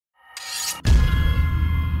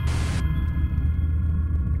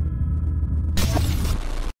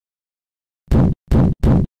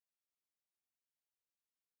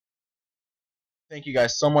Thank you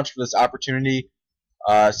guys so much for this opportunity.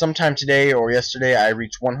 Sometime today or yesterday, I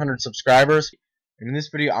reached 100 subscribers. And in this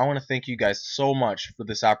video, I want to thank you guys so much for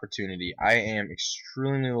this opportunity. I am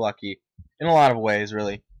extremely lucky in a lot of ways,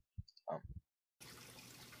 really.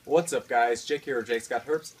 What's up, guys? Jake here,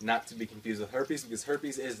 JakesGotHerps, not to be confused with herpes, because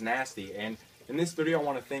herpes is nasty. And in this video, I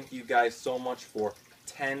want to thank you guys so much for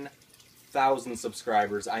 10,000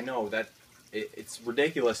 subscribers. I know that it's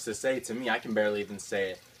ridiculous to say to me. I can barely even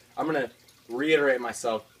say it. I'm going to reiterate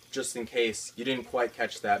myself just in case you didn't quite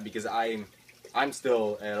catch that, because I'm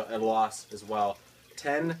still at a loss as well.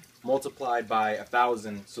 10 multiplied by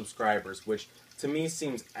 1,000 subscribers, which to me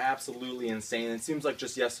seems absolutely insane. It seems like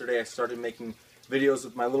just yesterday I started making videos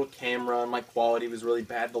with my little camera and my quality was really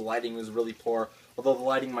bad. The lighting was really poor, although the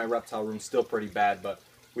lighting in my reptile room is still pretty bad, but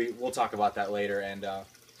we'll talk about that later. And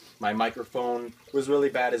my microphone was really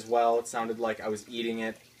bad as well. It sounded like I was eating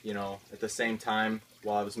it, at the same time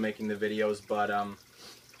while I was making the videos. But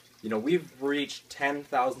we've reached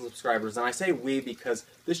 10,000 subscribers, and I say we because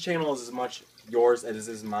this channel is as much yours as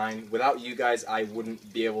it is mine. Without you guys, I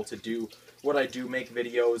wouldn't be able to do what I do, make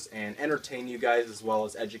videos and entertain you guys as well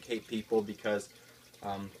as educate people, because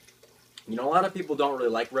a lot of people don't really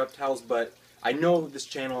like reptiles, but I know this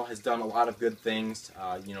channel has done a lot of good things.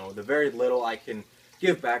 The very little I can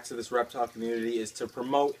give back to this reptile community is to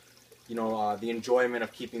promote the enjoyment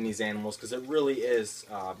of keeping these animals, because it really is,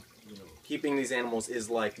 keeping these animals is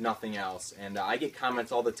like nothing else. And I get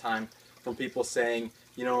comments all the time from people saying,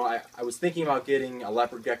 I was thinking about getting a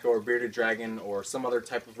leopard gecko or bearded dragon or some other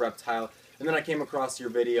type of reptile, and then I came across your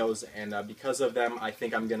videos, and because of them, I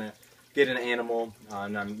think I'm going to get an animal,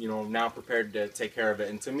 and I'm now prepared to take care of it.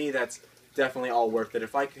 And to me, that's definitely all worth it.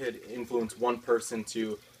 If I could influence one person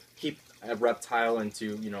to keep a reptile and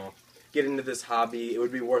to, get into this hobby, it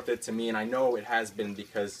would be worth it to me. And I know it has been,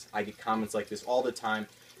 because I get comments like this all the time,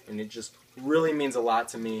 and it just really means a lot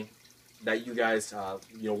to me that you guys,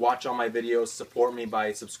 watch all my videos, support me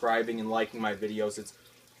by subscribing and liking my videos.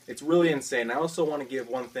 It's really insane. I also want to give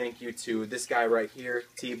one thank you to this guy right here,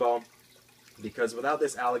 Tebow, because without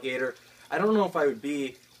this alligator, I don't know if I would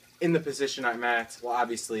be in the position I'm at. Well,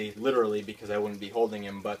 obviously, literally, because I wouldn't be holding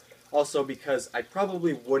him, but also because I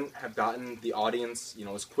probably wouldn't have gotten the audience,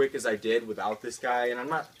 as quick as I did without this guy. And I'm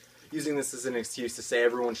not using this as an excuse to say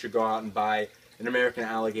everyone should go out and buy an American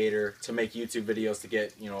alligator to make YouTube videos to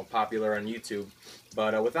get, popular on YouTube.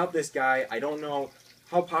 But without this guy, I don't know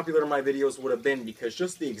how popular my videos would have been, because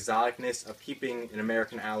just the exoticness of keeping an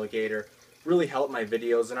American alligator really helped my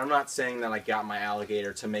videos. And I'm not saying that I got my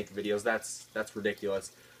alligator to make videos. That's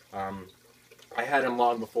ridiculous. I had him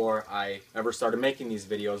long before I ever started making these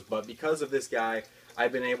videos, but because of this guy,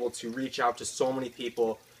 I've been able to reach out to so many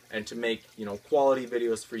people and to make, quality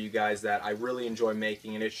videos for you guys that I really enjoy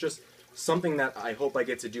making. And it's just something that I hope I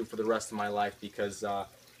get to do for the rest of my life, because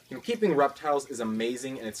keeping reptiles is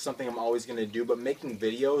amazing, and it's something I'm always going to do, but making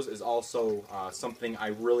videos is also something I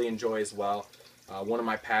really enjoy as well, one of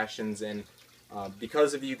my passions. And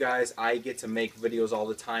because of you guys, I get to make videos all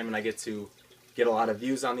the time, and I get to get a lot of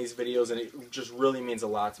views on these videos, and it just really means a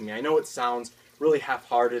lot to me. I know it sounds really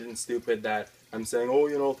half-hearted and stupid that I'm saying,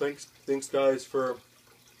 oh, thanks guys for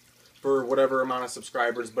whatever amount of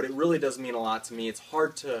subscribers, but it really does mean a lot to me. It's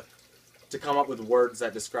hard to come up with words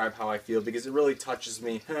that describe how I feel, because it really touches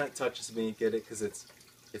me. It touches me, get it? Because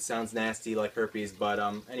it sounds nasty like herpes, but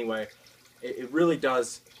anyway, it really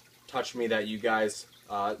does touch me that you guys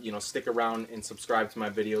stick around and subscribe to my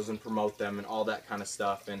videos and promote them and all that kind of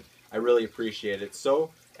stuff, and I really appreciate it.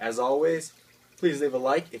 So, as always, please leave a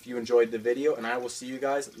like if you enjoyed the video, and I will see you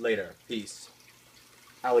guys later. Peace.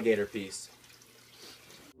 Alligator peace.